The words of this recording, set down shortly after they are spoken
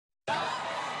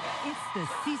It's the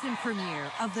season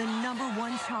premiere of the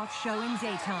 #1 talk show in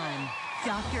daytime.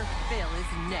 Dr. Phil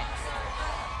is next.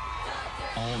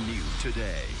 All new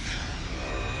today.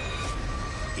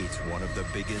 It's one of the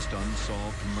biggest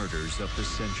unsolved murders of the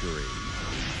century.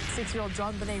 6-year-old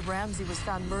JonBenet Ramsey was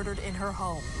found murdered in her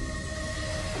home.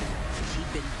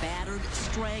 She'd been battered,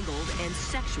 strangled, and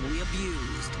sexually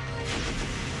abused.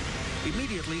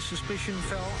 Immediately, suspicion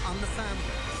fell on the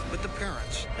family, but the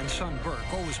parents and son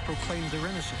Burke always proclaimed their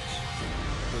innocence.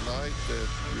 The night that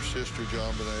your sister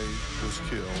JonBenet was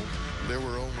killed, there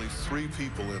were only 3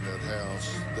 people in that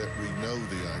house that we know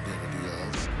the identity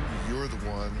of. You're the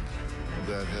one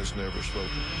that has never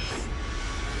spoken.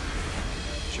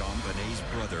 JonBenet's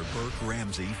brother, Burke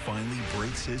Ramsey, finally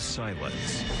breaks his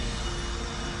silence.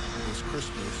 This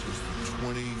Christmas is the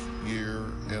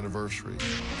 20-year anniversary.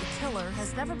 The killer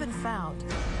has never been found.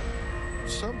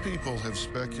 Some people have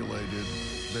speculated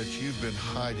that you've been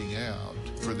hiding out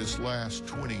for this last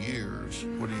 20 years.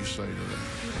 What do you say to that?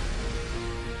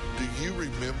 Do you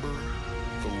remember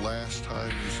the last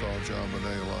time you saw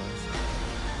JonBenet alive?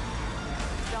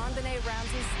 JonBenet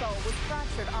Ramsey's skull was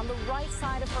fractured on the right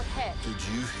side of her head. Did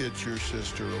you hit your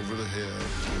sister over the head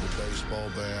with a baseball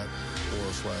bat or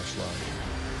a flashlight?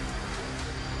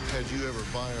 Had you ever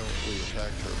violently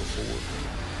attacked her before?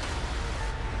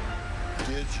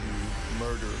 Did you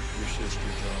murder your sister,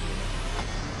 JonBenet?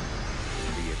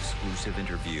 The exclusive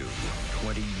interview,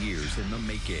 20 years in the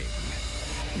making.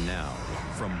 Now,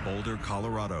 from Boulder,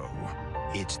 Colorado,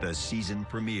 it's the season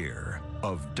premiere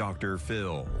of Dr.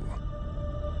 Phil.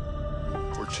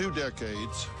 For 2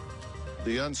 decades,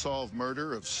 the unsolved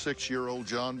murder of 6-year-old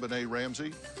JonBenet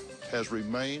Ramsey has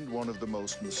remained one of the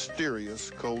most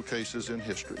mysterious cold cases in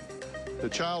history. The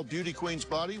child beauty queen's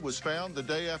body was found the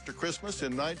day after Christmas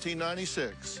in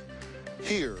 1996,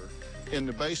 here in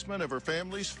the basement of her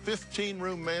family's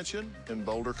 15-room mansion in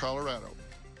Boulder, Colorado.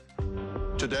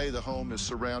 Today, the home is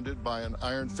surrounded by an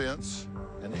iron fence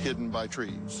and hidden by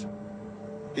trees.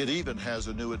 It even has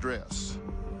a new address.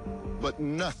 But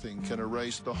nothing can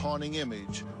erase the haunting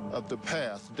image of the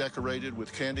path decorated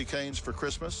with candy canes for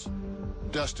Christmas,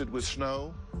 dusted with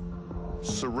snow,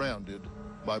 surrounded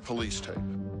by police tape.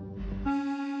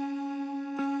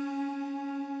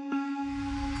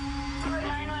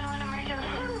 911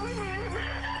 emergency.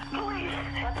 Police,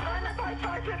 by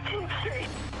 515th Street.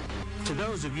 To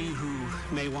those of you who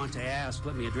may want to ask,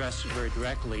 let me address it very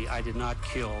directly. I did not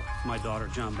kill my daughter,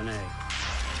 JonBenet.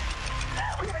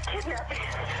 We have a kidnapping.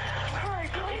 Hurry,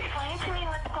 please. Explain to me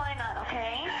what's going on,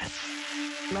 okay?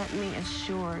 Let me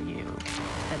assure you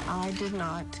that I did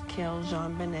not kill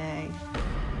JonBenet.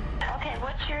 Okay,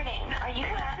 what's your name? Are you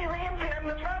Happy Ramsey? I'm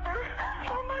the mother.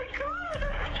 Oh, my God.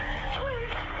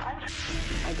 Please.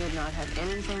 I did not have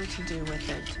anything to do with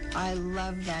it. I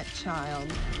love that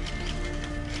child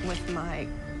with my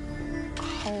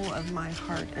whole of my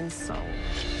heart and soul.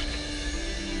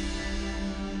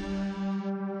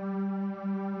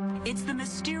 It's the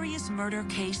mysterious murder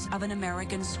case of an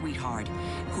American sweetheart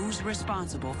who's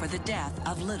responsible for the death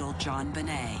of little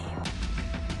JonBenet.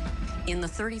 In the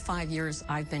 35 years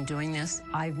I've been doing this,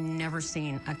 I've never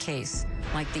seen a case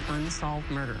like the unsolved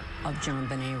murder of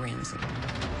JonBenet Ramsey.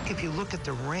 If you look at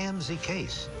the Ramsey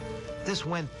case, this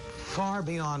went far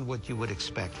beyond what you would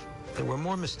expect. There were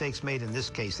more mistakes made in this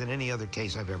case than any other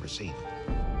case I've ever seen.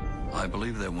 I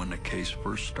believe that when the case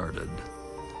first started,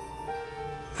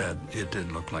 that it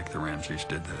didn't look like the Ramseys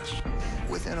did this.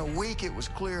 Within a week, it was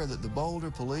clear that the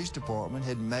Boulder Police Department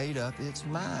had made up its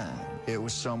mind. It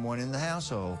was someone in the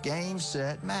household. Game,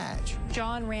 set, match.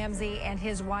 John Ramsey and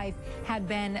his wife had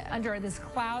been under this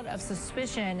cloud of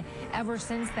suspicion ever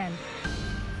since then.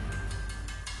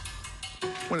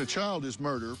 When a child is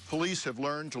murdered, police have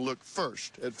learned to look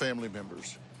first at family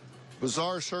members.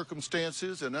 Bizarre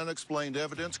circumstances and unexplained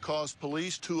evidence caused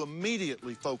police to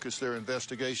immediately focus their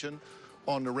investigation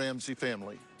on the Ramsey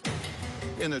family.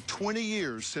 In the 20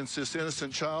 years since this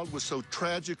innocent child was so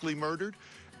tragically murdered,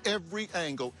 every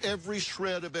angle, every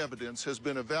shred of evidence has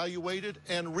been evaluated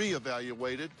and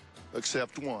reevaluated,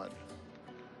 except one.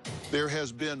 There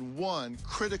has been one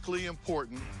critically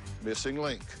important missing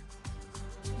link.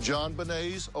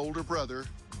 JonBenet's older brother,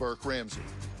 Burke Ramsey.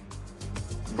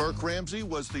 Burke Ramsey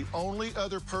was the only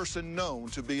other person known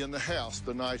to be in the house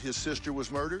the night his sister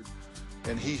was murdered,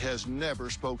 and he has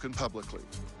never spoken publicly.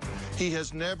 He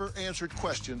has never answered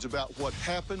questions about what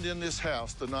happened in this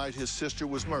house the night his sister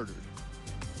was murdered,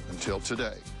 until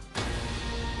today.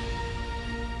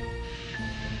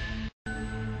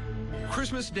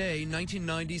 Christmas Day,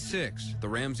 1996. The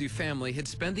Ramsey family had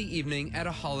spent the evening at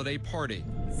a holiday party.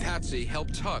 Patsy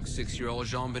helped tuck 6-year-old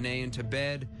JonBenet into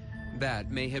bed.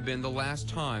 that may have been the last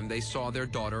time they saw their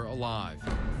daughter alive.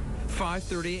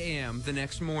 5:30 a.m. the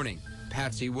next morning.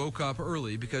 Patsy woke up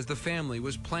early because the family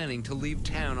was planning to leave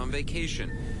town on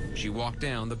vacation. She walked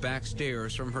down the back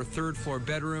stairs from her third-floor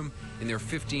bedroom in their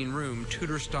 15-room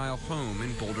Tudor-style home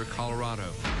in Boulder, Colorado.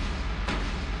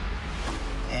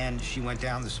 And she went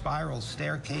down the spiral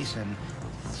staircase, and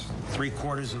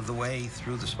 3/4 of the way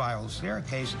through the spiral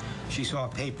staircase, she saw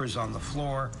papers on the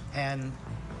floor and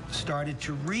started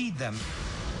to read them.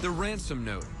 The ransom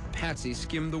note. Patsy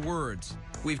skimmed the words.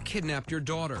 "We've kidnapped your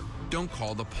daughter. Don't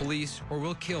call the police or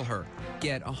we'll kill her.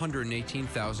 Get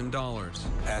 $118,000.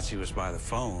 Patsy was by the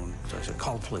phone, so I said,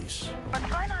 call the police. What's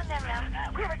going on there,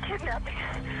 ma'am? We have a kidnapping.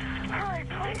 Hurry,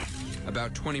 please.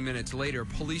 About 20 minutes later,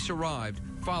 police arrived,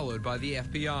 followed by the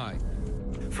FBI.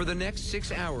 For the next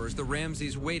 6 hours, the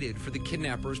Ramseys waited for the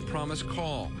kidnapper's promised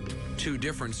call. 2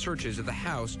 different searches of the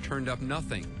house turned up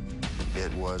nothing.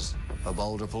 It was a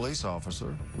Boulder police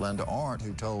officer, Linda Arndt,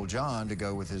 who told John to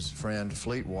go with his friend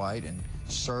Fleet White and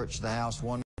search the house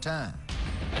one more time.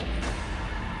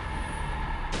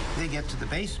 They get to the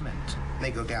basement. They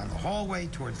go down the hallway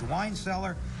towards the wine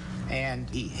cellar, and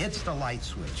he hits the light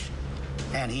switch,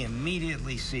 and he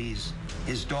immediately sees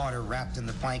his daughter wrapped in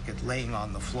the blanket laying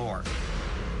on the floor.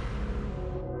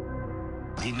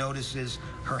 He notices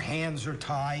her hands are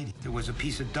tied. There was a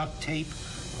piece of duct tape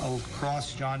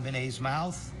across JonBenet's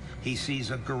mouth. He sees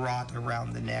a garrote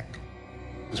around the neck.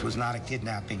 This was not a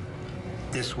kidnapping.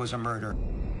 This was a murder.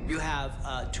 You have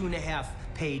a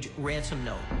 2.5-page ransom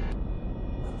note,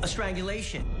 a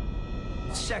strangulation,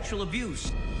 sexual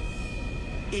abuse.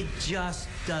 It just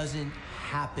doesn't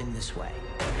happen this way.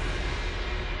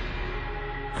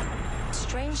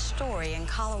 Strange story in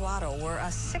Colorado where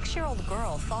a 6-year-old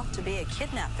girl thought to be a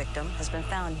kidnap victim has been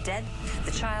found dead.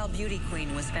 The child beauty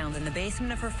queen was found in the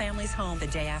basement of her family's home the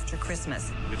day after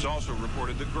Christmas. It's also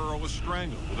reported the girl was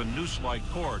strangled with a noose-like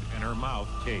cord and her mouth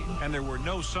taped, and there were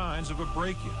no signs of a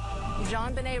break-in.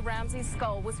 JonBenet Ramsey's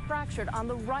skull was fractured on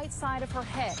the right side of her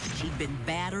head. She'd been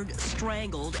battered,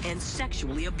 strangled, and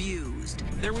sexually abused.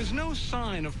 There was no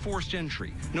sign of forced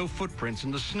entry, no footprints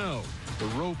in the snow. The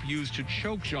rope used to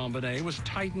choke JonBenet was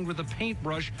tightened with a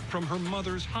paintbrush from her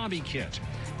mother's hobby kit.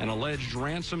 An alleged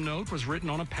ransom note was written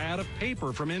on a pad of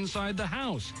paper from inside the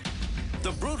house.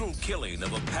 The brutal killing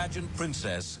of a pageant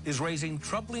princess is raising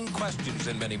troubling questions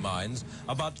in many minds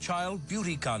about child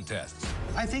beauty contests.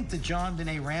 I think the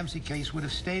JonBenet Ramsey case would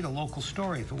have stayed a local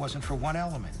story if it wasn't for one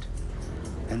element.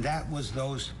 And that was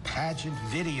those pageant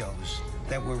videos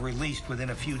that were released within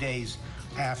a few days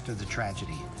after the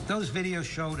tragedy. Those videos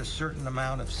showed a certain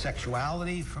amount of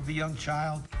sexuality from a young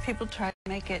child. People try to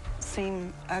make it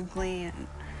seem ugly and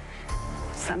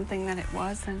something that it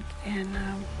wasn't. And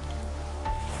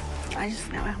I just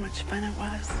know how much fun it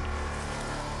was.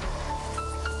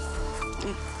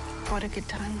 What a good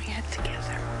time we had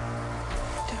together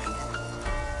doing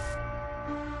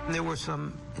it. There were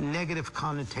some negative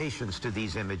connotations to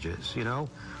these images, you know,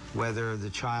 whether the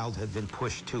child had been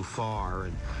pushed too far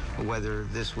and whether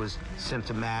this was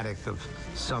symptomatic of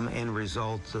some end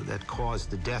result that caused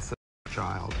the death of the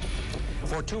child.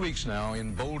 For 2 weeks now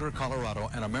in Boulder, Colorado,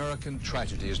 an American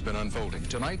tragedy has been unfolding.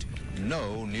 Tonight,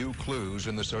 no new clues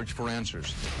in the search for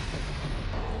answers.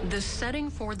 The setting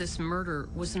for this murder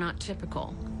was not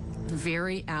typical.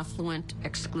 Very affluent,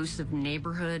 exclusive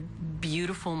neighborhood,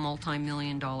 beautiful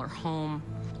multi-million-dollar home.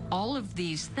 All of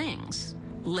these things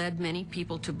led many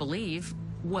people to believe,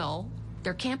 well,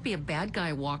 there can't be a bad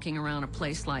guy walking around a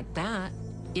place like that.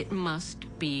 It must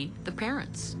be the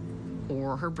parents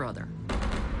or her brother.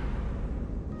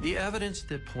 The evidence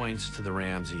that points to the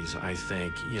Ramseys, I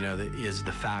think, is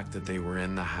the fact that they were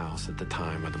in the house at the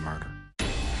time of the murder.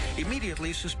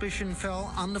 Immediately, suspicion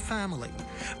fell on the family,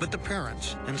 but the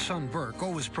parents and son Burke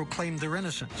always proclaimed their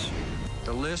innocence.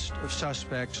 The list of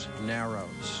suspects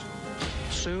narrows.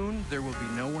 Soon, there will be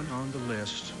no one on the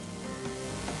list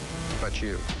but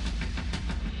you.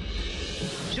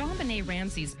 JonBenet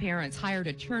Ramsey's parents hired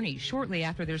attorneys shortly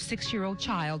after their 6-year-old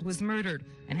child was murdered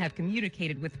and have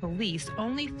communicated with police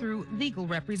only through legal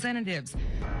representatives.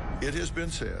 It has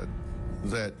been said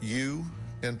that you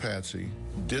and Patsy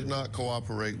did not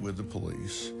cooperate with the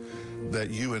police,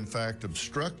 that you, in fact,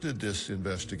 obstructed this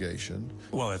investigation.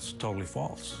 Well, it's totally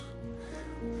false.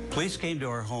 Police came to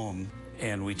our home,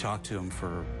 and we talked to them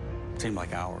for, it seemed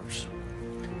like hours.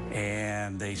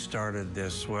 And they started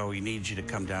this, well, we need you to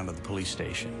come down to the police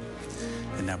station.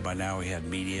 And now, by now we had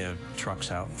media trucks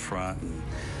out in front, and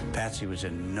Patsy was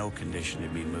in no condition to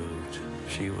be moved.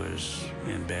 She was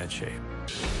in bad shape.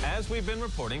 As we've been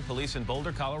reporting, police in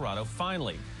Boulder, Colorado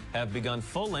finally have begun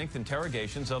full-length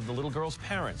interrogations of the little girl's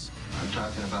parents. I'm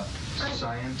talking about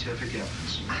scientific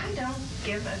evidence. I don't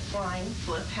give a flying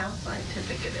flip how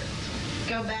scientific it is.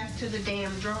 Go back to the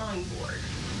damn drawing board.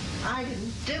 I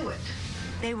didn't do it.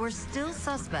 They were still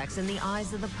suspects in the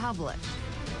eyes of the public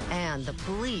and the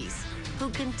police, who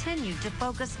continued to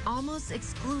focus almost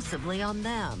exclusively on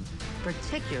them,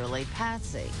 particularly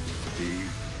Patsy. The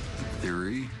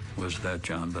theory was that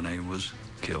JonBenet was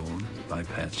killed by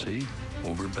Patsy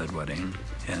over bedwetting,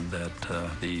 and that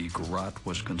the garrote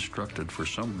was constructed for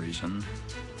some reason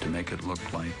to make it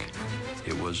look like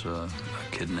it was a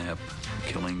kidnap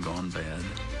killing gone bad.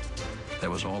 That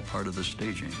was all part of the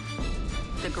staging.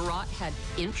 The garrote had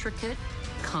intricate,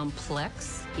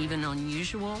 complex, even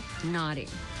unusual knotting.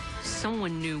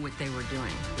 Someone knew what they were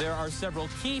doing. There are several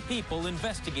key people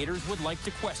investigators would like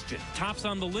to question. Tops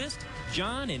on the list,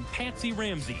 John and Patsy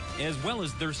Ramsey, as well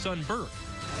as their son Burke.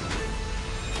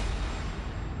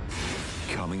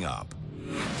 Coming up,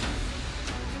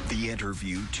 the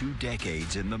interview 2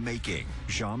 decades in the making.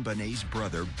 JonBenet's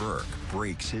brother Burke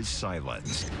breaks his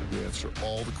silence. You answer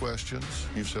all the questions.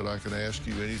 You said I can ask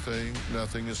you anything.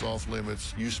 Nothing is off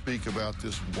limits. You speak about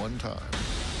this one time.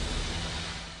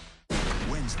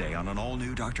 Wednesday on an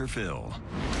all-new Dr. Phil.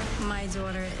 My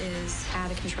daughter is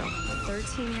out of control.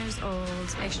 13 years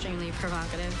old, extremely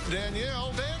provocative.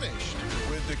 Danielle vanished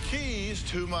with the keys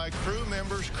to my crew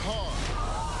member's car.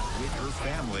 With her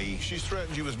family. She's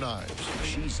threatened you with knives.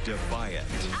 She's defiant.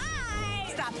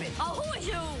 Stop it. Oh, who is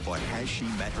you? But has she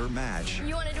met her match?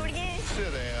 You want to do it again?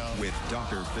 Sit down. With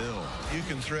Dr. Phil. You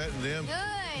can threaten them,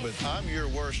 Good. but I'm your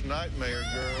worst nightmare,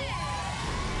 girl.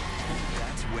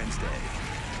 That's Wednesday.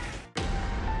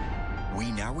 We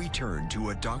now return to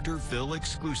a Dr. Phil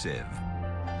exclusive.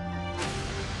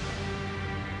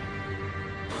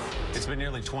 It's been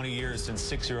nearly 20 years since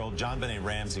 6-year-old JonBenet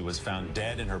Ramsey was found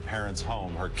dead in her parents'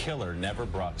 home, her killer never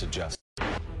brought to justice.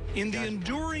 In the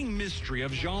enduring mystery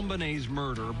of JonBenet's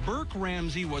murder, Burke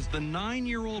Ramsey was the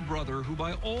 9-year-old brother who,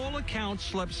 by all accounts,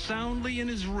 slept soundly in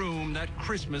his room that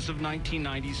Christmas of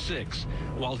 1996,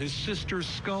 while his sister's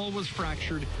skull was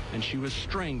fractured and she was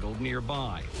strangled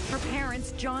nearby. Her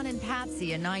parents, John and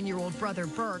Patsy, and 9-year-old brother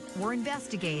Burke, were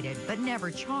investigated but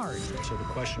never charged. So the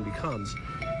question becomes,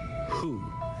 who?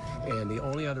 And the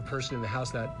only other person in the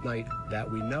house that night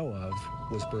that we know of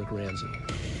was Burke Ramsey.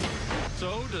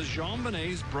 So does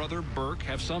JonBenet's brother Burke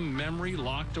have some memory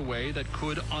locked away that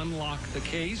could unlock the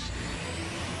case?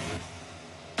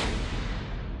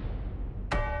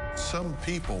 Some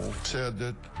people said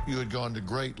that you had gone to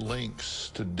great lengths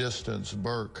to distance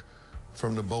Burke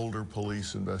from the Boulder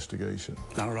police investigation.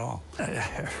 Not at all.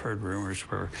 I've heard rumors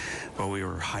where, well, we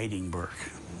were hiding Burke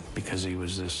because he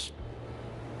was this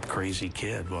crazy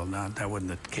kid. Well, that wasn't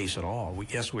the case at all.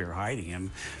 Yes, we were hiding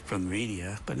him from the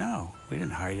media, but no, we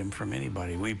didn't hide him from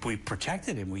anybody. We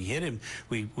protected him. We hid him.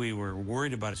 We were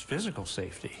worried about his physical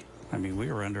safety. I mean,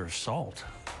 we were under assault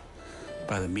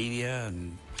by the media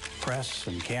and press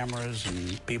and cameras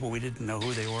and people we didn't know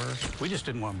who they were. We just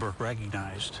didn't want Burke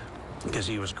recognized because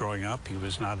he was growing up. He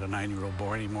was not a 9-year-old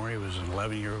boy anymore. He was an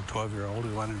 11-year-old, 12-year-old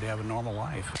who wanted to have a normal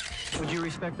life. Would you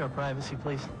respect our privacy,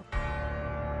 please?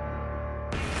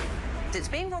 It's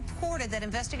being reported that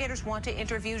investigators want to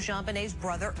interview JonBenet's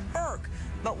brother, Burke.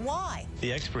 But why?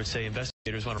 The experts say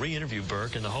investigators want to re-interview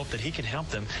Burke in the hope that he can help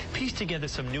them piece together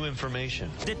some new information.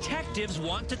 Detectives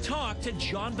want to talk to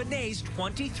JonBenet's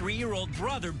 23-year-old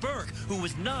brother, Burke, who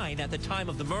was 9 at the time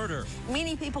of the murder.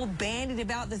 Many people bandied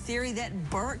about the theory that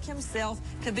Burke himself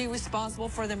could be responsible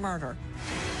for the murder.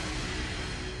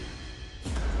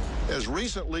 As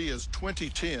recently as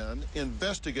 2010,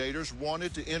 investigators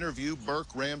wanted to interview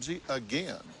Burke Ramsey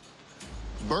again.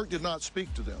 Burke did not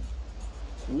speak to them.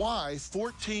 Why,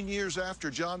 14 years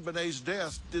after JonBenet's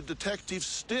death, did detectives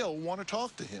still want to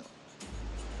talk to him?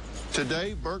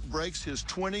 Today, Burke breaks his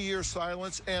 20-year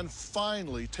silence and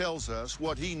finally tells us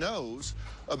what he knows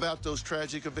about those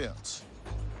tragic events.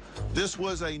 This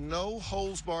was a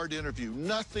no-holds-barred interview.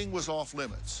 Nothing was off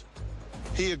limits.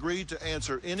 He agreed to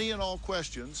answer any and all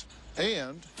questions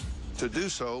and to do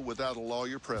so without a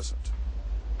lawyer present.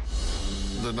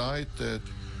 The night that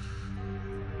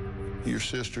your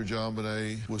sister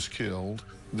JonBenet was killed,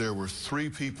 there were 3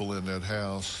 people in that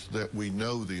house that we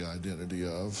know the identity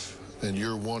of, and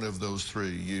you're one of those 3,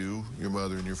 you, your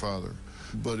mother, and your father.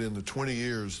 But in the 20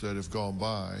 years that have gone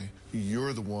by,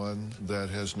 you're the one that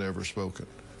has never spoken.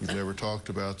 You've never talked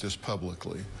about this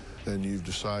publicly, and you've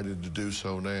decided to do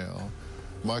so now.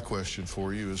 My question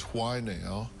for you is why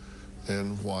now?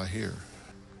 And why here?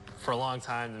 For a long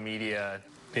time, the media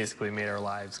basically made our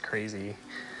lives crazy.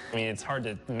 I mean, it's hard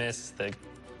to miss the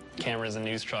cameras and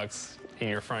news trucks in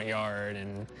your front yard,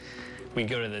 and we'd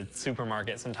go to the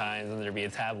supermarket sometimes, and there'd be a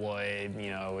tabloid,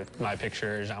 you know, with my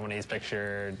picture, JonBenet's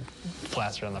picture,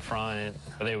 plastered on the front.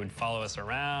 They would follow us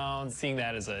around. Seeing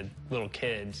that as a little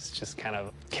kid, just kind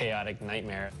of chaotic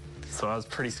nightmare. So I was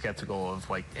pretty skeptical of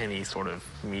like any sort of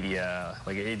media.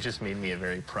 Like it just made me a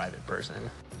very private person.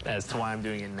 As to why I'm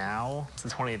doing it now, it's the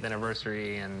 20th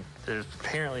anniversary, and there's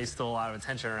apparently still a lot of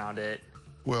attention around it.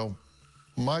 Well,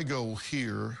 my goal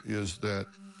here is that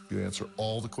you answer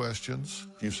all the questions.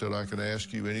 You said I can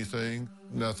ask you anything.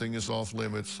 Nothing is off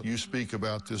limits. You speak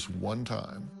about this one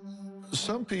time.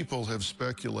 Some people have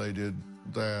speculated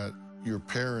that your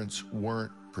parents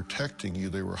weren't protecting you,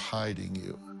 they were hiding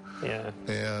you. Yeah.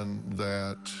 And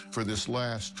that for this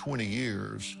last 20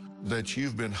 years, that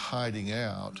you've been hiding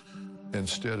out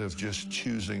instead of just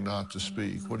choosing not to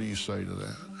speak. What do you say to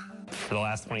that? For the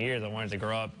last 20 years, I wanted to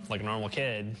grow up like a normal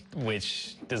kid,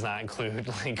 which does not include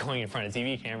like going in front of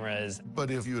TV cameras.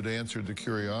 But if you had answered the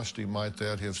curiosity, might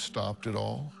that have stopped it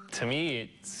all? To me, it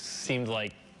seemed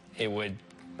like it would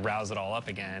rouse it all up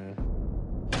again.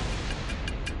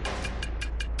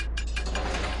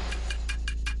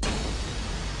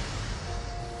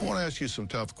 I want to ask you some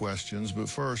tough questions, but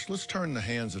first, let's turn the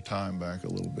hands of time back a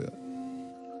little bit.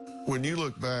 When you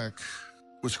look back,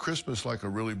 was Christmas like a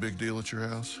really big deal at your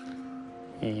house?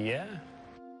 Yeah.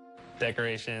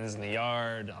 Decorations in the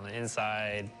yard, on the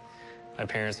inside. My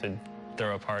parents would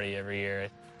throw a party every year.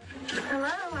 Hello,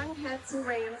 I'm Patsy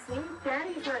Ramsey.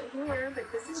 Daddy's not here, but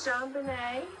this is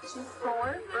JonBenet. She's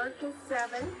 4, Burke is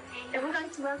 7, and we'd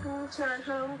like to welcome you to our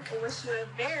home and wish you a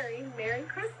very Merry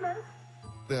Christmas.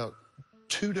 Now,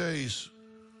 2 days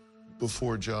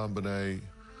before JonBenet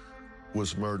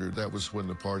was murdered, that was when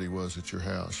the party was at your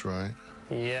house, right?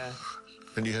 Yeah.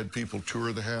 And you had people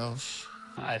tour the house?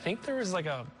 I think there was like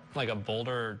a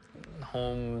Boulder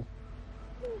home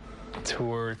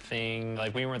tour thing.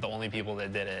 Like, we weren't the only people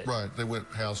that did it. Right, they went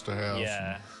house to house.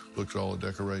 Yeah. And looked at all the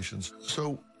decorations.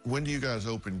 So when do you guys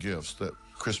open gifts? That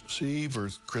Christmas Eve or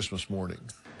Christmas morning?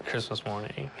 Christmas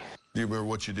morning. Do you remember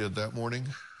what you did that morning?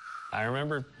 I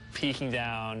remember peeking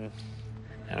down,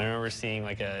 and I remember seeing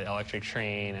like an electric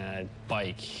train and a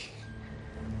bike,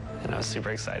 and I was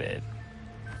super excited.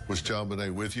 Was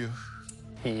JonBenet with you?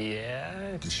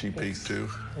 Yeah. Did she peek too?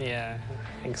 Yeah,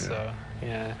 I think so,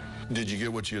 yeah. Did you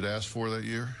get what you had asked for that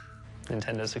year?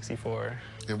 Nintendo 64.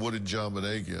 And what did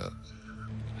JonBenet get?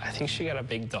 I think she got a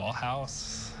big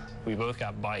dollhouse. We both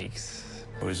got bikes.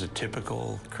 It was a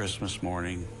typical Christmas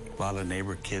morning. A lot of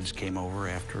neighbor kids came over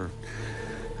after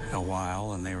a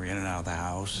while, and they were in and out of the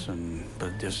house,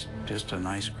 but just a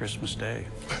nice Christmas day.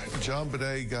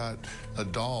 JonBenet got a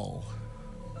doll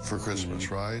for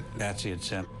Christmas, right? Patsy had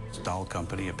sent the doll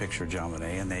company a picture of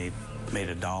JonBenet, and they made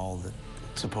a doll that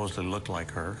supposedly looked like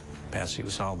her. Patsy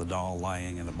saw the doll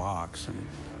lying in a box and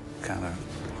kind of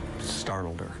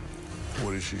startled her.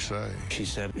 What did she say? She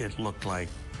said it looked like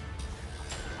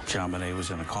JonBenet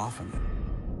was in a coffin.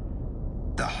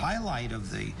 The highlight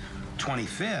of the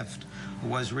 25th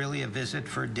was really a visit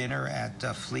for dinner at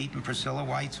Fleet and Priscilla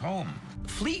White's home.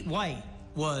 Fleet White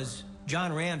was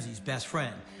John Ramsey's best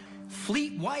friend.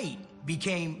 Fleet White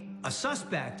became a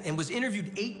suspect and was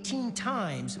interviewed 18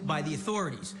 times by the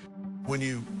authorities. When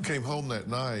you came home that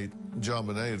night,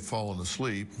 JonBenet had fallen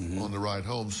asleep on the ride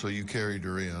home, so you carried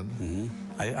her in.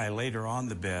 I laid her on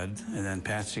the bed, and then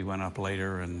Patsy went up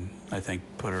later and I think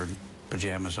put her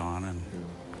pajamas on and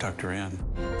tucked her in.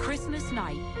 Christmas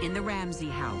night in the Ramsey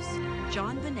house.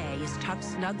 JonBenet is tucked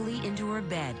snugly into her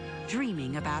bed,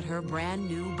 dreaming about her brand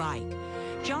new bike.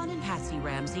 John and Patsy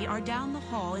Ramsey are down the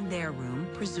hall in their room,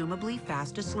 presumably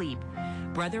fast asleep.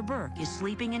 Brother Burke is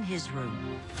sleeping in his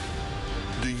room.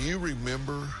 Do you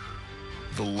remember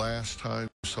the last time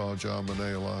you saw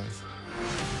JonBenet alive?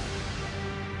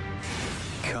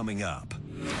 Coming up.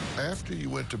 After you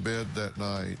went to bed that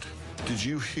night, did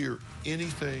you hear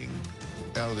anything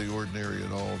out of the ordinary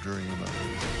at all during the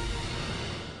night?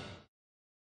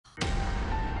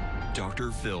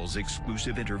 Dr. Phil's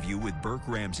exclusive interview with Burke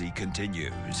Ramsey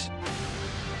continues.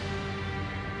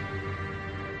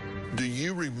 Do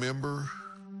you remember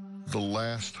the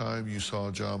last time you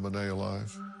saw JonBenet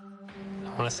alive? I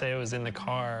want to say it was in the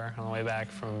car on the way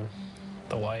back from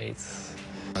the Whites.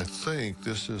 I think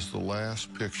this is the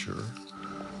last picture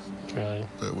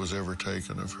that was ever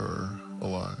taken of her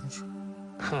alive.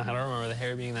 I don't remember the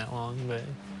hair being that long, but...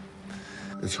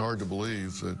 It's hard to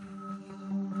believe that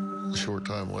a short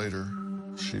time later,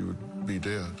 she would be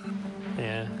dead.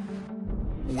 Yeah.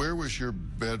 Where was your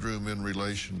bedroom in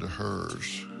relation to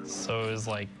hers? So it was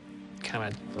like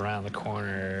kind of around the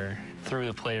corner, through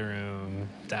the playroom,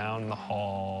 down the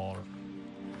hall.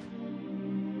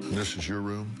 And this is your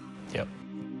room? Yep.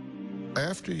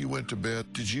 After you went to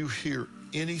bed, did you hear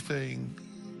anything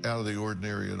out of the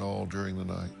ordinary at all during the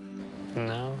night?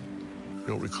 No. You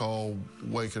don't recall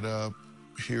waking up,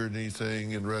 hearing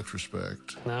anything in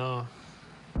retrospect? No.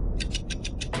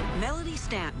 Melody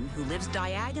Stanton, who lives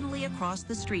diagonally across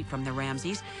the street from the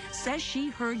Ramseys, says she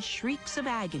heard shrieks of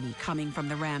agony coming from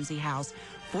the Ramsey house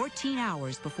 14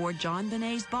 hours before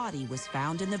JonBenet's body was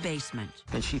found in the basement.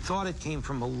 And she thought it came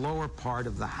from a lower part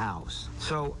of the house.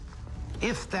 So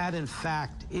if that, in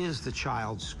fact, is the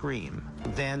child's scream,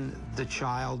 then the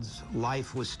child's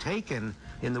life was taken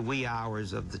in the wee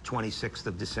hours of the 26th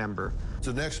of December.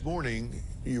 The next morning,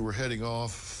 you were heading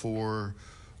off for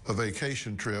a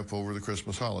vacation trip over the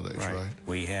Christmas holidays, right?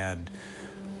 We had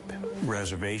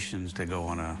reservations to go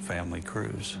on a family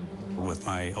cruise with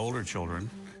my older children.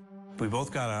 We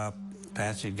both got up.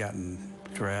 Patsy had gotten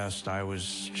dressed. I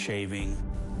was shaving.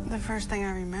 The first thing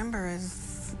I remember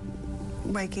is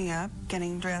waking up,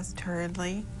 getting dressed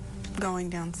hurriedly, going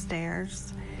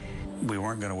downstairs. We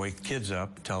weren't going to wake the kids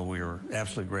up until we were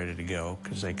absolutely ready to go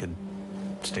because they could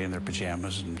stay in their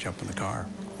pajamas and jump in the car.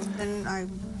 Then I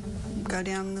go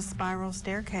down the spiral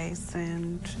staircase,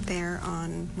 and there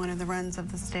on one of the runs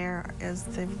of the stair is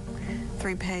the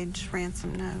 3-page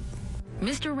ransom note.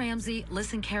 Mr. Ramsey,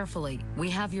 listen carefully. We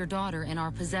have your daughter in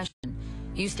our possession.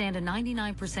 You stand a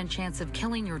 99% chance of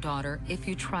killing your daughter if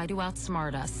you try to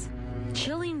outsmart us.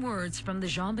 Chilling words from the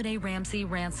JonBenet Ramsey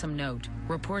ransom note,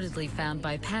 reportedly found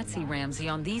by Patsy Ramsey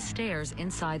on these stairs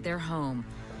inside their home.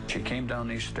 She came down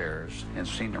these stairs and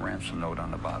seen the ransom note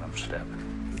on the bottom step.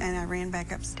 And I ran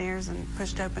back upstairs and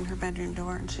pushed open her bedroom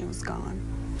door, and she was gone.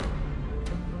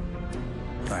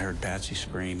 I heard Patsy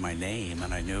scream my name,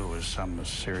 and I knew something was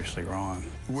seriously wrong.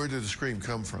 Where did the scream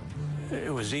come from?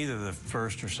 It was either the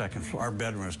first or second floor. Our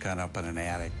bedroom was kind of up in an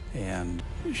attic, and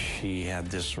she had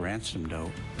this ransom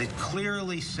note. It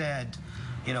clearly said,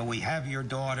 you know, we have your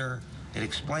daughter. It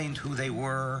explained who they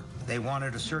were. They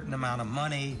wanted a certain amount of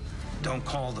money. Don't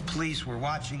call the police. We're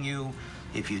watching you.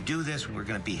 If you do this, we're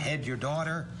going to behead your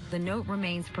daughter. The note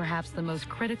remains perhaps the most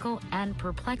critical and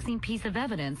perplexing piece of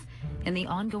evidence in the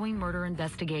ongoing murder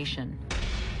investigation.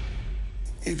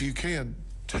 If you can,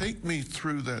 take me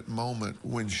through that moment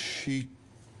when she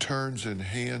turns and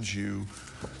hands you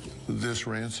this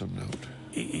ransom note.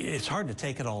 It's hard to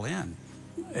take it all in.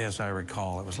 As I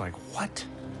recall, it was like, what?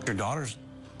 Your daughter's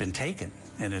been taken,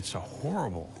 and it's a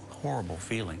horrible, horrible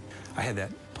feeling. I had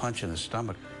that punch in the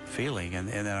stomach feeling, and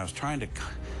then I was trying to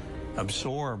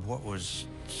absorb what was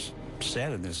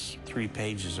said in this 3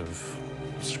 pages of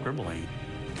scribbling.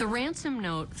 The ransom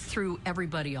note threw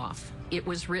everybody off. It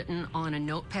was written on a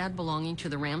notepad belonging to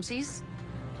the Ramseys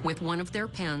with one of their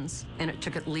pens, and it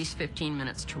took at least 15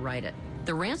 minutes to write it.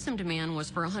 The ransom demand was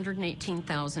for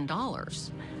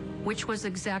 $118,000, which was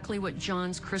exactly what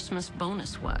John's Christmas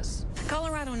bonus was.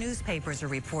 Colorado newspapers are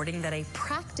reporting that a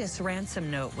practice ransom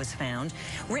note was found,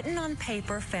 written on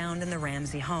paper found in the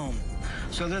Ramsey home.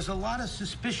 So there's a lot of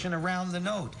suspicion around the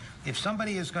note. If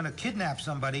somebody is going to kidnap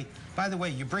somebody, by the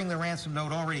way, you bring the ransom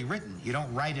note already written. You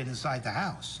don't write it inside the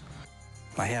house.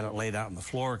 I had it laid out on the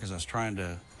floor because I was trying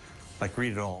to, like,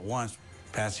 read it all at once.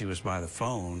 Patsy was by the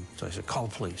phone, so I said, call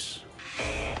the police.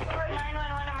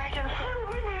 911 emergency.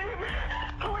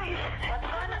 Police. What's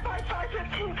going on by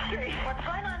 515th Street? What's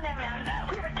going on there, ma'am?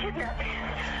 We have a kidnapping.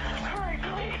 Hurry,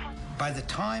 please. By the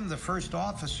time the first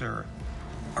officer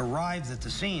arrived at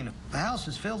the scene, the house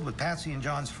is filled with Patsy and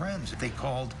John's friends. They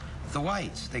called the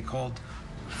Whites. They called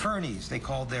Fernie's. They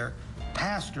called their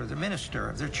pastor, the minister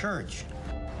of their church.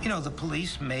 You know, the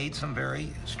police made some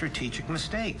very strategic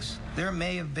mistakes. There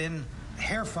may have been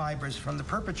hair fibers from the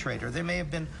perpetrator. There may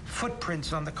have been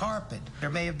footprints on the carpet.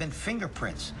 There may have been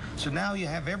fingerprints. So now you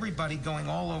have everybody going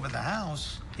all over the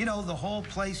house. You know, the whole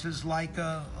place is like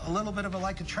a little bit of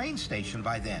like a train station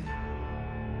by then.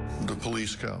 The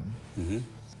police come in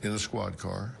a squad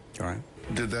car. All right.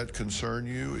 Did that concern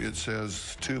you? It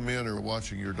says 2 men are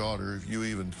watching your daughter. If you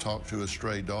even talk to a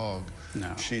stray dog,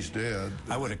 no, she's dead.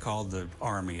 I would have called the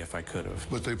Army if I could have.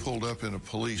 But they pulled up in a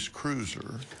police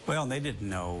cruiser. Well, they didn't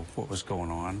know what was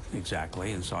going on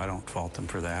exactly, and so I don't fault them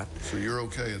for that. So you're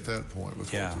okay at that point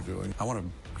with what they're doing? I want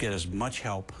to get as much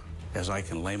help as I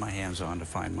can lay my hands on to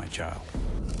find my child.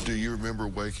 Do you remember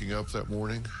waking up that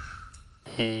morning?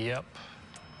 Yep.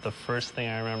 The first thing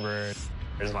I remember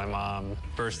is my mom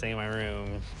bursting in my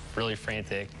room, really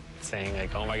frantic, saying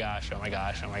like, oh my gosh, oh my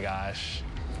gosh, oh my gosh.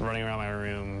 Running around my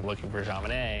room looking for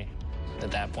JonBenet.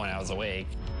 At that point, I was awake.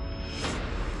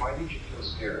 Why did you feel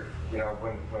scared, you know,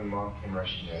 when Mom came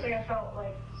rushing in? I felt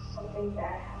like something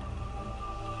bad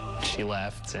happened. She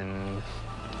left and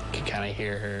could kind of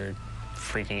hear her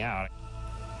freaking out.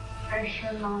 I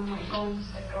heard Mom like going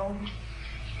to go.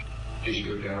 Did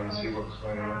you go down and see what was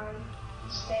going on?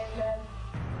 Stay in bed.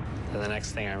 And the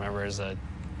next thing I remember is a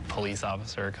police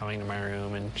officer coming to my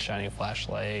room and shining a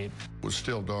flashlight. It was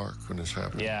still dark when this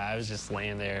happened. Yeah, I was just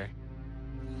laying there.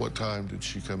 What time did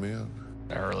she come in?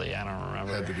 Early, I don't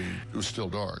remember. It was still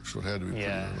dark, so it had to be pretty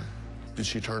early. Did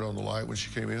she turn on the light when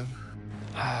she came in?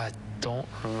 I don't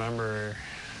remember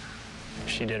if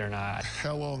she did or not.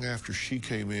 How long after she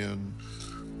came in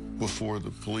before the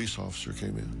police officer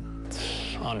came in?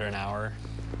 Under an hour.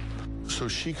 So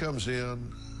she comes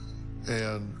in,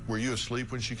 and were you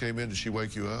asleep when she came in? Did she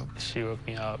wake you up? She woke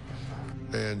me up.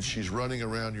 And she's running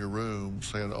around your room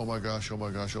saying, oh my gosh, oh my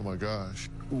gosh, oh my gosh.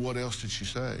 What else did she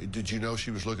say? Did you know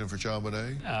she was looking for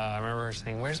JonBenet? I remember her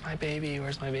saying, where's my baby?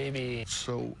 Where's my baby?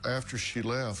 So after she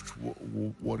left,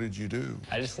 what did you do?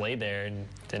 I just laid there and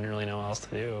didn't really know what else to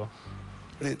do.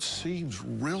 It seems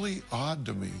really odd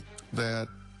to me that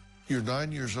you're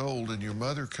 9 years old and your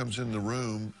mother comes in the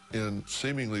room in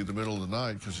seemingly the middle of the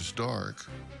night because it's dark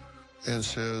and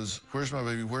says, where's my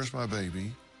baby? Where's my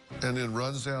baby? And then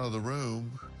runs out of the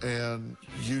room and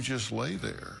you just lay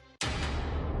there.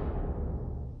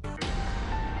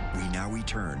 We now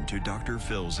return to Dr.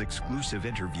 Phil's exclusive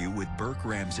interview with Burke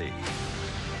Ramsey.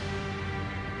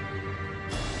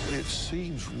 It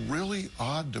seems really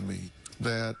odd to me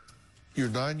that you're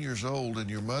 9 years old and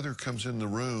your mother comes in the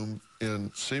room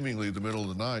in seemingly the middle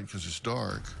of the night because it's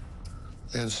dark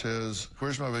and says,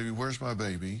 where's my baby? Where's my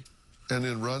baby? And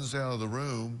then runs out of the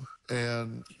room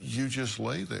and you just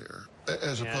lay there,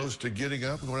 as opposed to getting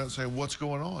up and going out and saying, what's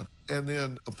going on? And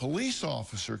then a police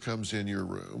officer comes in your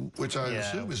room, which I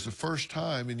assume is the first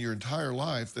time in your entire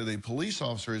life that a police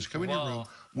officer has come in your room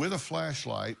with a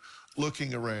flashlight,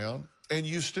 looking around, and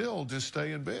you still just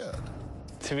stay in bed.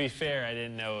 To be fair, I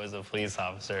didn't know it was a police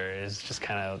officer. It was just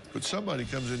kind of... But somebody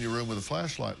comes in your room with a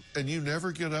flashlight, and you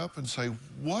never get up and say,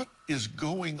 what is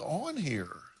going on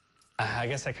here? I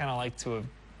guess I kind of like to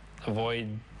avoid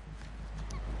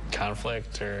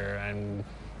conflict, and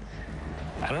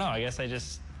I don't know, I guess I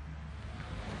just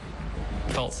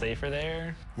felt safer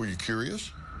there. Were you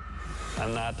curious?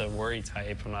 I'm not the worry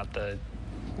type. I'm not the...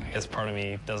 I guess part of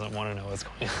me doesn't want to know what's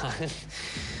going on.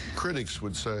 Critics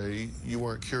would say you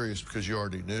weren't curious because you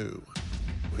already knew.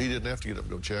 He didn't have to get up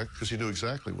and go check because he knew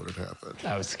exactly what had happened.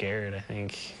 I was scared, I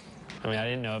think. I mean, I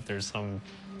didn't know if there's some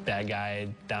bad guy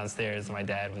downstairs my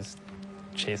dad was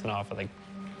chasing off with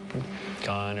a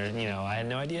gun or, you know, I had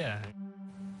no idea.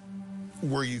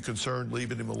 Were you concerned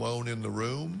leaving him alone in the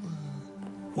room?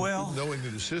 Well... Knowing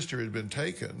that his sister had been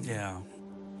taken. Yeah.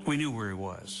 We knew where he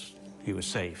was. He was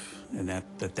safe. And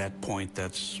at that point,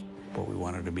 that's what we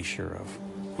wanted to be sure of.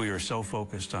 We were so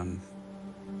focused on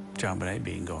JonBenet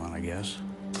being gone, I guess.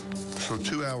 So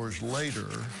 2 hours later,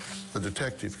 the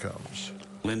detective comes.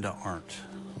 Linda Arndt.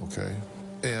 Okay.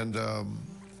 And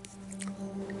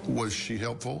was she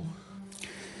helpful?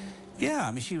 Yeah,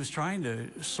 I mean, she was trying to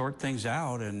sort things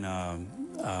out, and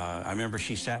I remember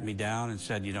she sat me down and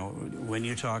said, you know, when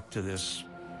you talk to this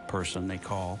person they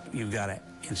call, you've got to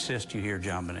insist you hear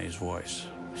JonBenet's voice.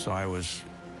 So I was,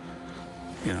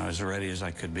 you know, as ready as I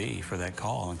could be for that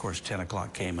call. And of course, 10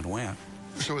 o'clock came and went.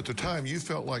 So at the time, you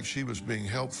felt like she was being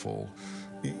helpful.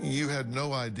 You had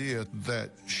no idea that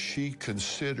she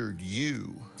considered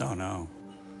you... Oh, no.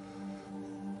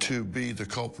 ...to be the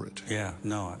culprit. Yeah,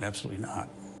 no, absolutely not.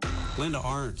 Linda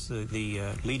Arndt,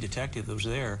 the lead detective that was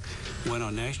there, went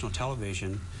on national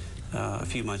television a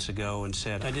few months ago and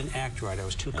said, I didn't act right, I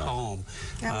was too calm,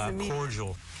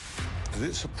 cordial. Did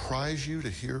it surprise you to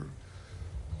hear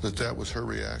that that was her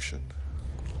reaction?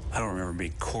 I don't remember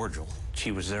being cordial.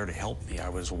 She was there to help me. I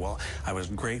was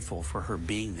grateful for her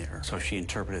being there. So she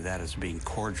interpreted that as being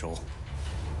cordial.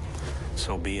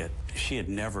 So be it. She had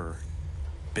never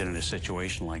been in a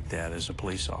situation like that as a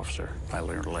police officer, I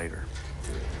learned later.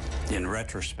 In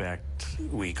retrospect,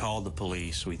 we called the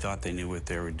police. We thought they knew what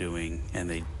they were doing, and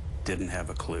they didn't have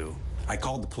a clue. I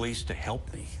called the police to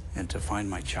help me and to find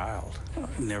my child.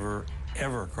 Never,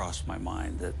 ever crossed my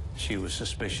mind that she was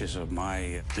suspicious of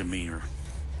my demeanor.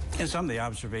 And some of the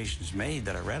observations made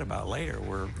that I read about later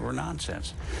were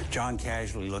nonsense. John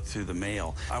casually looked through the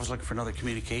mail. I was looking for another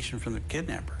communication from the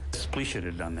kidnapper. The police should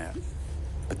have done that.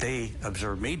 But they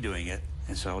observed me doing it,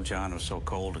 and so John was so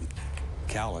cold and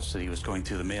callous that he was going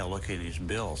through the mail looking at his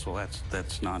bills. Well,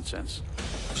 that's nonsense.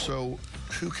 So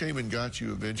who came and got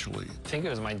you eventually? I think it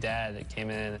was my dad that came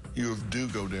in. You do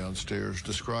go downstairs.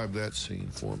 Describe that scene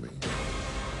for me.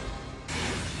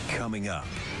 Coming up.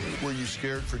 Were you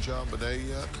scared for JonBenet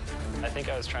yet? I think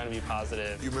I was trying to be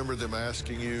positive. You remember them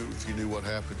asking you if you knew what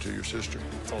happened to your sister?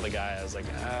 I told the guy, I was like,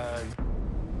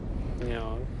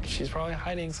 she's probably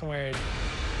hiding somewhere.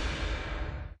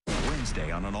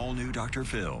 Wednesday on an all-new Dr.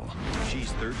 Phil.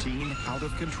 She's 13, out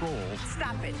of control.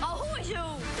 Stop it. Oh, who are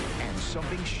you? And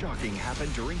something shocking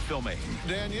happened during filming.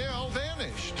 Danielle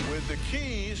vanished with the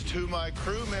keys to my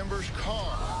crew member's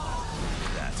car.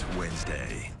 That's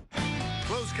Wednesday.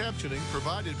 Closed captioning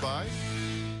provided by...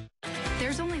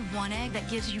 There's only one egg that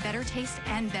gives you better taste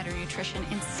and better nutrition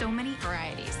in so many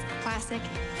varieties. Classic,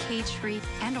 cage-free,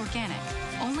 and organic.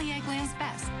 Only Eggland's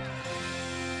best.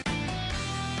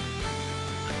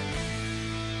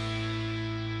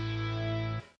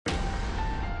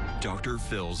 Dr.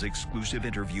 Phil's exclusive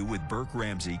interview with Burke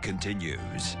Ramsey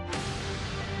continues.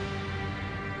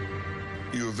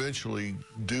 You eventually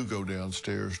do go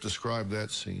downstairs. Describe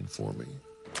that scene for me.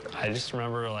 I just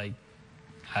remember, like,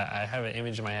 I have an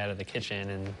image in my head of the kitchen,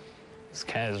 and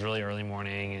it was really early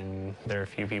morning, and there were a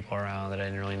few people around that I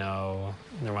didn't really know.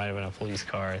 There might have been a police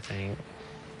car, I think.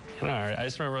 I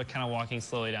just remember kind of walking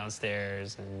slowly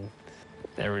downstairs, and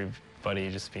everybody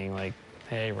just being like,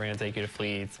 hey, we're going to take you to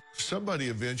Fleet's. Somebody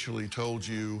eventually told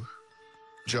you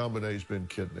JonBenet's been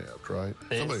kidnapped, right?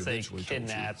 They didn't Somebody say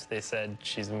kidnapped. They said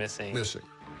she's missing. Missing.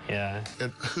 Yeah.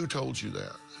 And who told you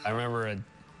that? I remember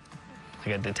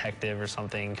a detective or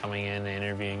something coming in and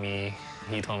interviewing me.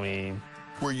 He told me.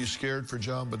 Were you scared for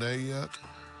JonBenet yet?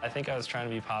 I think I was trying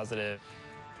to be positive.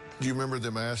 Do you remember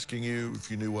them asking you if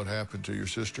you knew what happened to your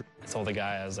sister? I told the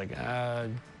guy, I was like,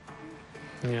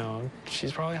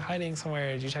 she's probably hiding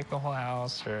somewhere. Did you check the whole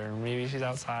house? Or maybe she's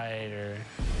outside, or...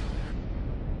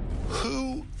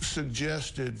 Who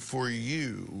suggested for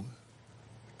you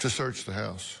to search the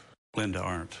house? Linda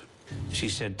Arndt. She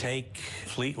said, take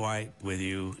Fleet White with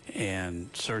you and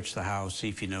search the house, see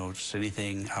if you notice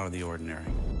anything out of the ordinary.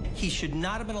 He should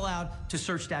not have been allowed to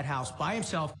search that house by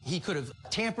himself. He could have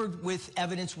tampered with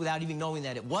evidence without even knowing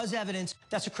that it was evidence.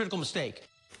 That's a critical mistake.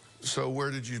 So where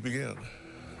did you begin?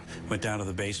 Went down to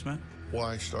the basement.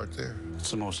 Why start there?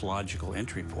 It's the most logical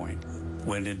entry point.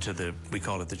 Went into we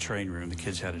called it the train room. The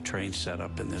kids had a train set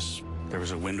up in this. There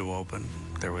was a window open.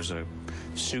 There was a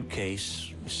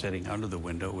suitcase sitting under the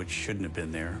window, which shouldn't have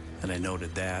been there. And I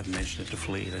noted that and mentioned it to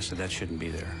Fleet. I said, that shouldn't be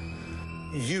there.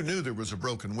 You knew there was a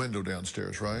broken window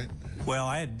downstairs, right? Well,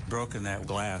 I had broken that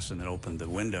glass and then opened the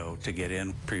window to get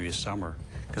in previous summer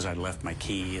because I'd left my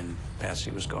key and Patsy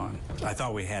was gone. I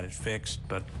thought we had it fixed,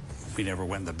 but we never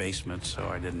went in the basement, so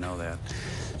I didn't know that.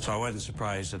 So I wasn't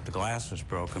surprised that the glass was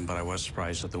broken, but I was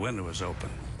surprised that the window was open.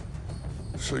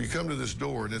 So you come to this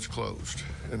door and it's closed.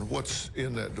 And what's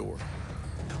in that door?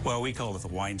 Well, we called it the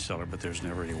wine cellar, but there's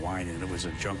never any wine in it. It was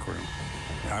a junk room.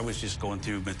 I was just going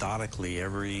through methodically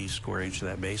every square inch of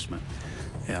that basement.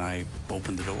 And I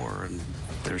opened the door, and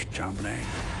there's JonBenet.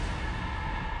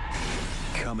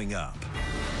 Coming up.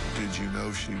 Did you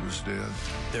know she was dead?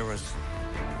 There was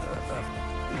a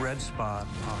red spot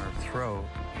on her throat,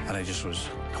 and I just was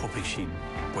hoping she'd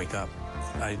wake up.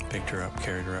 I picked her up,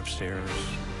 carried her upstairs.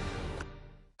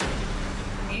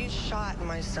 You shot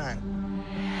my son.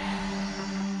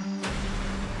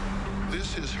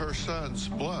 This is her son's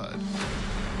blood.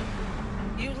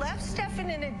 You left Stefan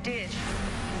in a ditch,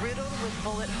 riddled with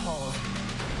bullet holes.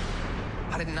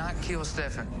 I did not kill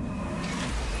Stefan.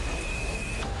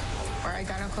 We're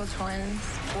identical twins.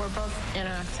 We're both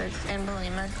anorexic and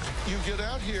bulimic. You get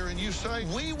out here and you say,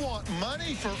 we want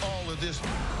money for all of this.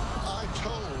 I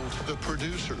told the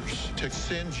producers to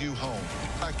send you home.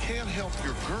 I can't help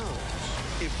your girls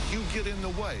if you get in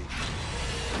the way.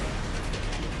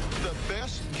 The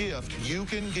best gift you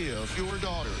can give your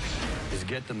daughters is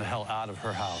get them the hell out of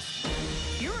her house.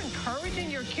 You're encouraging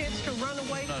your kids to run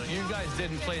away? No, you guys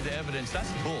didn't play the evidence.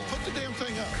 That's bull. Put the damn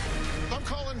thing up. I'm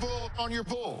calling bull on your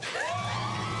bull.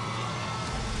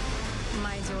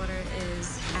 My daughter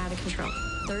is out of control.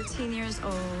 13 years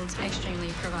old, extremely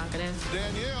provocative.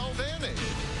 Danielle vanished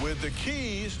with the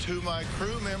keys to my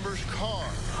crew member's car.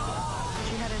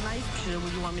 She had a knife.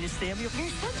 Would you want me to stab you? You're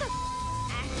such a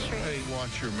actress. Hey,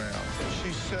 watch your mouth.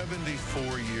 She's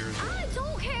 74 years old. I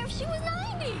don't care if she was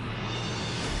 90.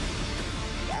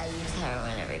 I use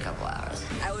heroin every couple hours.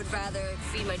 I would rather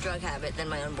feed my drug habit than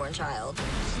my unborn child.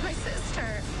 She's my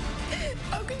sister.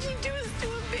 How could she do this to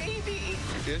a baby?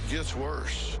 It gets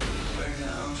worse. Right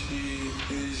now, she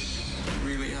is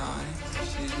really high.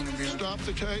 She's gonna be... Stop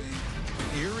the tape.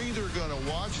 You're either gonna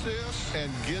watch this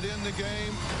and get in the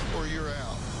game, or you're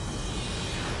out.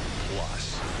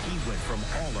 Plus, he went from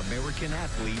all-American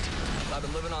athlete I've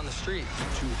been living on the street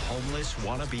to homeless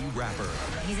wannabe rapper.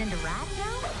 He's into rap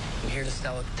now? I'm here to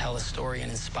tell a story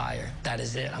and inspire. That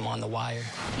is it. I'm on the wire.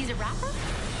 He's a rapper?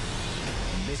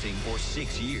 Missing for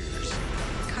 6 years.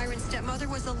 Kyron's stepmother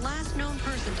was the last known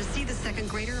person to see the second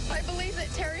grader. I believe that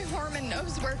Terry Horman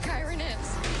knows where Kyron is.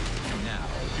 Now,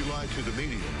 You lied to the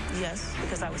media. Yes,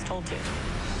 because I was told to.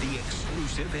 the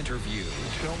exclusive interview.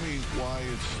 Tell me why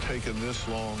it's taken this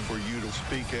long for you to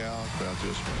speak out about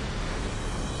this one.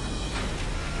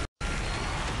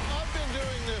 I've been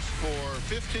doing this for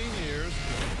 15 years.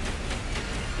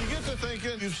 You get to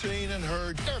thinking you've seen and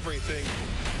heard everything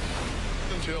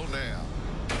until now.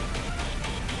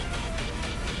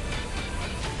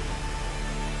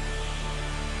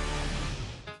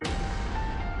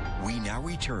 We now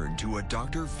return to a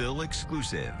Dr. Phil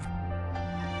exclusive.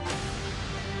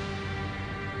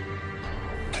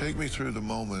 Take me through the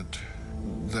moment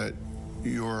that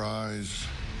your eyes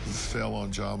fell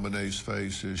on JonBenet's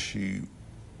face as she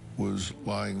was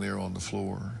lying there on the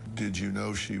floor. Did you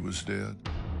know she was dead?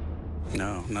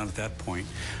 No, not at that point.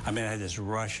 I mean, I had this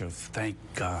rush of, thank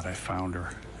God I found her.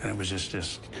 And it was just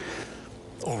this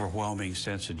overwhelming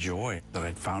sense of joy that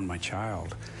I'd found my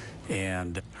child.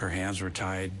 And her hands were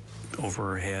tied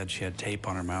over her head. She had tape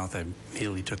on her mouth. I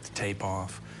immediately took the tape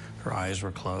off. Her eyes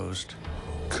were closed.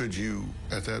 Could you,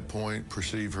 at that point,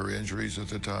 perceive her injuries at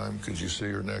the time? Could you see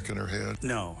her neck and her head?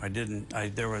 No, I didn't.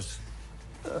 There was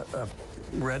a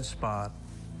red spot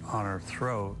on her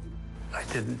throat. I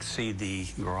didn't see the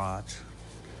garrote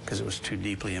because it was too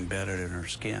deeply embedded in her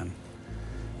skin.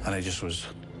 And I just was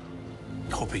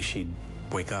hoping she'd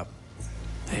wake up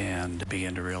and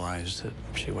begin to realize that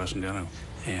she wasn't gonna,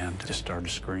 and just started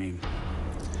to scream.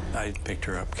 I picked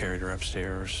her up, carried her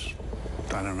upstairs.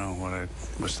 I don't know what I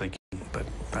was thinking, but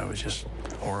I was just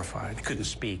horrified. I couldn't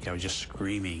speak. I was just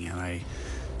screaming, and I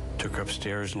took her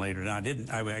upstairs and laid her down.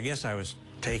 I guess I was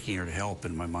taking her to help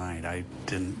in my mind. I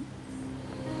didn't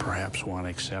perhaps want to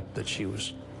accept that she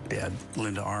was dead.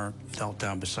 Linda Arndt knelt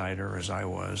down beside her as I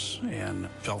was and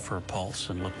felt for her pulse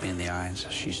and looked me in the eye and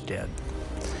said, "She's dead."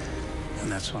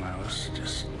 And that's when I was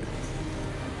just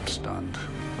stunned.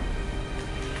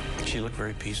 She looked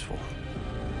very peaceful.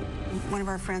 One of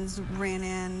our friends ran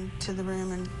into the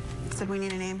room and said, "We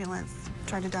need an ambulance."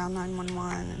 Tried to dial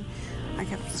 911, and I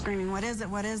kept screaming, "What is it?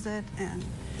 What is it?" And,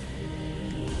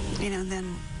 you know,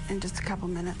 then in just a couple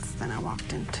minutes, then I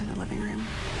walked into the living room.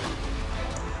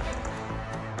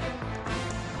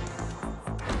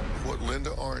 What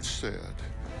Linda Arndt said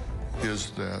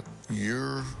is that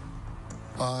your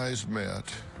eyes met,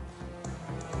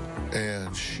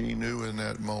 and she knew in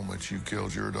that moment you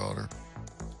killed your daughter.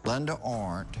 Linda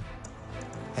Arndt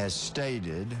has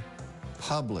stated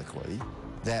publicly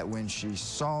that when she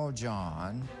saw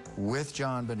John with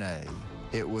JonBenet,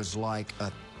 it was like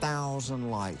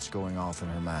 1,000 lights going off in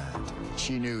her mind.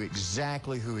 She knew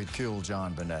exactly who had killed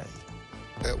JonBenet.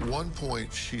 At one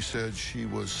point, she said she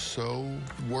was so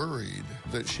worried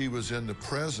that she was in the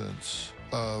presence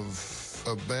of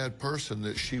a bad person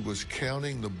that she was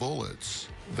counting the bullets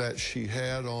that she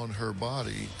had on her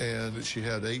body, and that she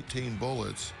had 18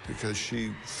 bullets because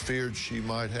she feared she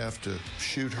might have to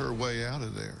shoot her way out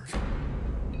of there.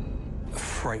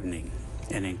 Frightening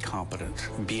and incompetent,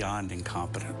 beyond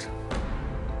incompetent.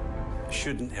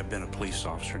 Shouldn't have been a police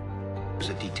officer. There's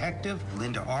a detective,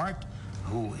 Linda Arndt,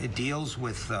 who deals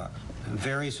with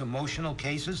various emotional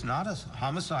cases, not a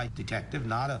homicide detective,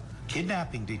 not a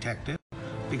kidnapping detective,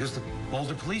 because the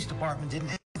Boulder Police Department didn't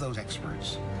have those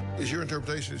experts. Is your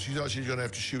interpretation that she thought she was going to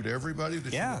have to shoot everybody?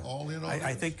 That Yeah. she went all in on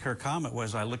I think her comment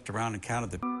was, I looked around and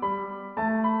counted the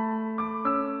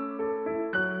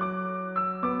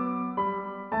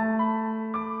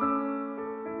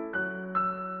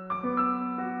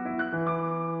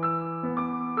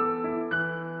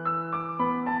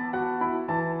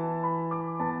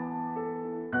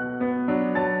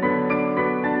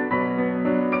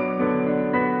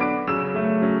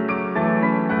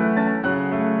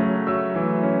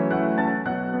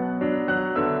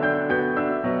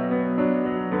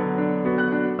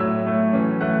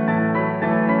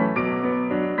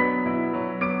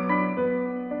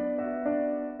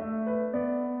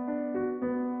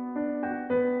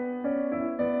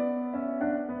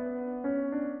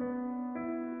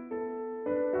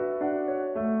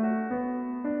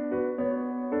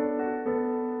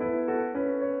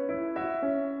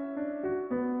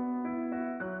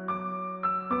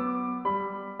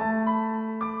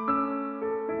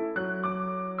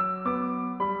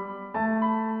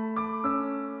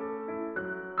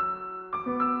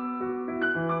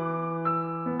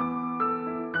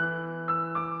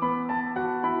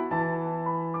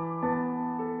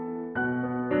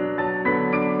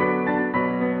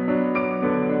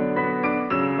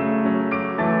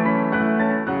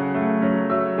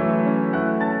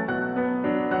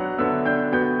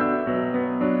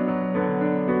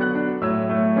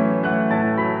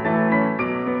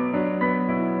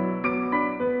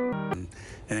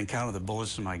and then counted the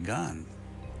bullets in my gun.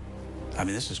 I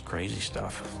mean, this is crazy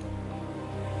stuff.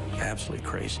 Absolutely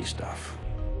crazy stuff.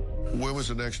 When was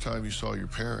the next time you saw your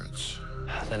parents?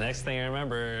 The next thing I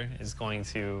remember is going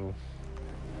to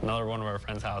another one of our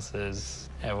friends' houses.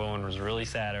 Everyone was really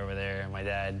sad over there. My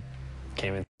dad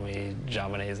came and told me,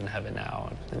 JonBenet's in heaven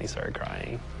now, and he started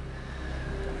crying.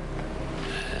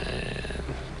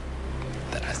 And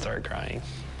then I started crying.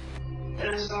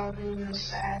 It was all really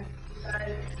sad.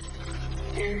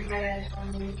 And my dad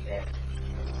told me that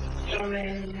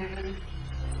JonBenet's in heaven.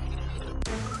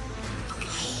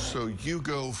 So you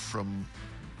go from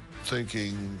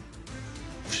thinking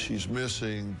she's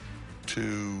missing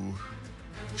to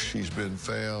she's been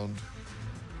found,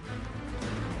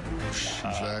 she's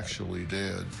actually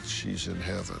dead, she's in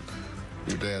heaven.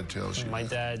 Your dad tells you My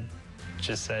dad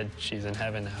just said she's in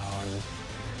heaven now, and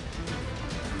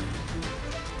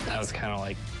I was kind of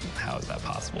like, how is that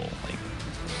possible? Like,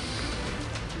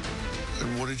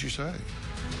 and what did you say?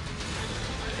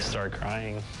 I just started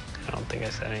crying. I don't think I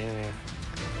said anything.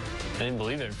 I didn't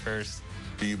believe it at first.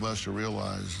 You must have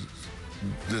realized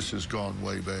this has gone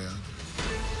way bad.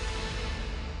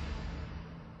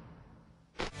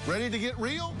 Ready to get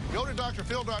real? Go to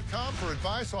drphil.com for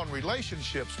advice on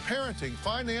relationships, parenting,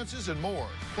 finances, and more.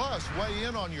 Plus, weigh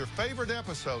in on your favorite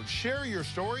episodes, share your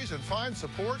stories, and find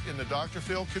support in the Dr.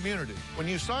 Phil community. When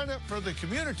you sign up for the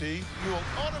community, you will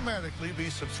automatically be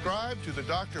subscribed to the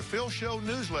Dr. Phil Show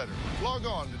newsletter. Log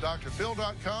on to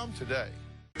drphil.com today.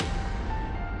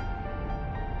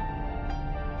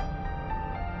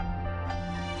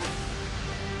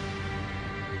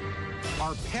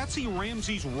 Are Patsy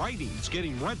Ramsey's writings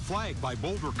getting red flagged by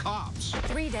Boulder cops?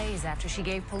 3 days after she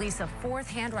gave police a 4th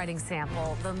handwriting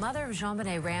sample, the mother of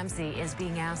JonBenet Ramsey is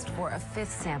being asked for a 5th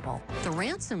sample. The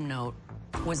ransom note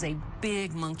was a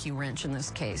big monkey wrench in this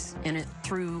case, and it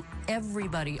threw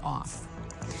everybody off.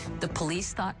 The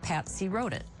police thought Patsy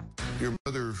wrote it. Your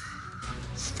mother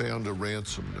found a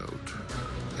ransom note.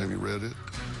 Have you read it?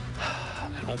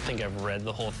 I don't think I've read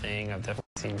the whole thing. I've definitely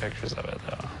seen pictures of it,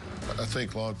 though. I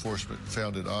think law enforcement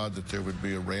found it odd that there would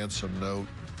be a ransom note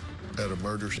at a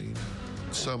murder scene.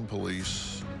 Some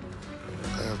police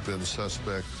have been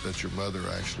suspect that your mother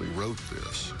actually wrote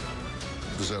this.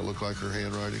 Does that look like her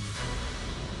handwriting?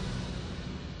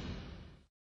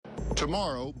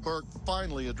 Tomorrow, Burke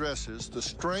finally addresses the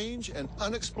strange and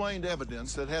unexplained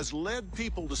evidence that has led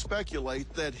people to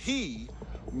speculate that he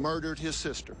murdered his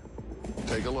sister.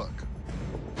 Take a look.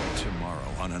 Tomorrow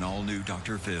on an all-new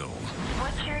Dr. Phil.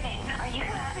 What's your name? Are you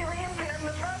Patsy Ramsey? I'm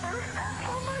the mother.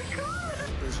 Oh my God!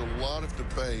 There's a lot of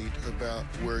debate about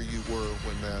where you were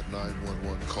when that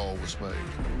 911 call was made.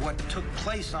 What took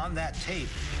place on that tape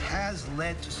has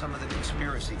led to some of the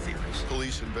conspiracy theories.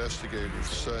 Police investigators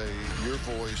say your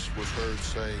voice was heard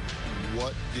saying,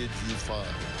 "What did you find?"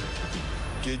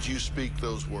 Did you speak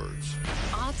those words?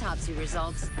 Autopsy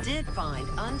results did find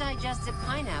undigested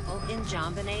pineapple in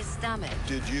JonBenet's stomach.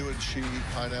 Did you and she eat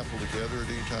pineapple together at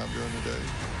any time during the day?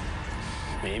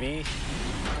 Maybe.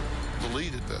 The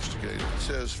lead investigator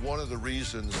says one of the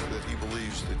reasons that he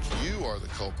believes that you are the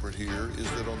culprit here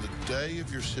is that on the day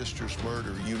of your sister's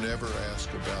murder, you never asked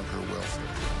about her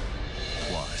welfare.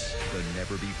 Plus, the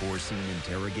never-before-seen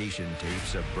interrogation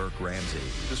tapes of Burke Ramsey.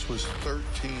 This was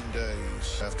 13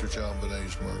 days after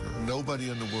JonBenet's murder. Nobody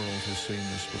in the world has seen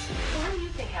this before. What do you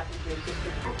think happened to your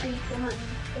sister? I think someone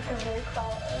took a roll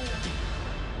call.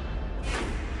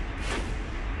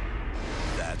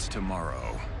 That's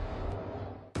tomorrow.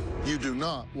 You do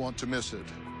not want to miss it.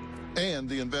 And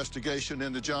the investigation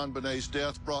into JonBenet's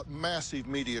death brought massive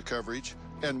media coverage,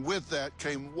 and with that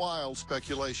came wild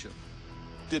speculation.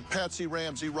 Did Patsy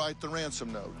Ramsey write the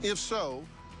ransom note? If so,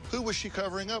 who was she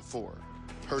covering up for?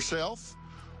 Herself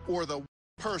or the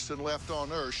person left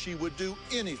on Earth she would do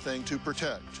anything to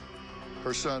protect?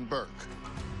 Her son, Burke.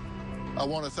 I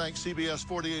want to thank CBS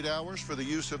 48 Hours for the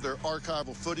use of their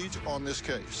archival footage on this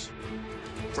case.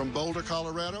 From Boulder,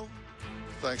 Colorado,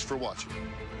 thanks for watching.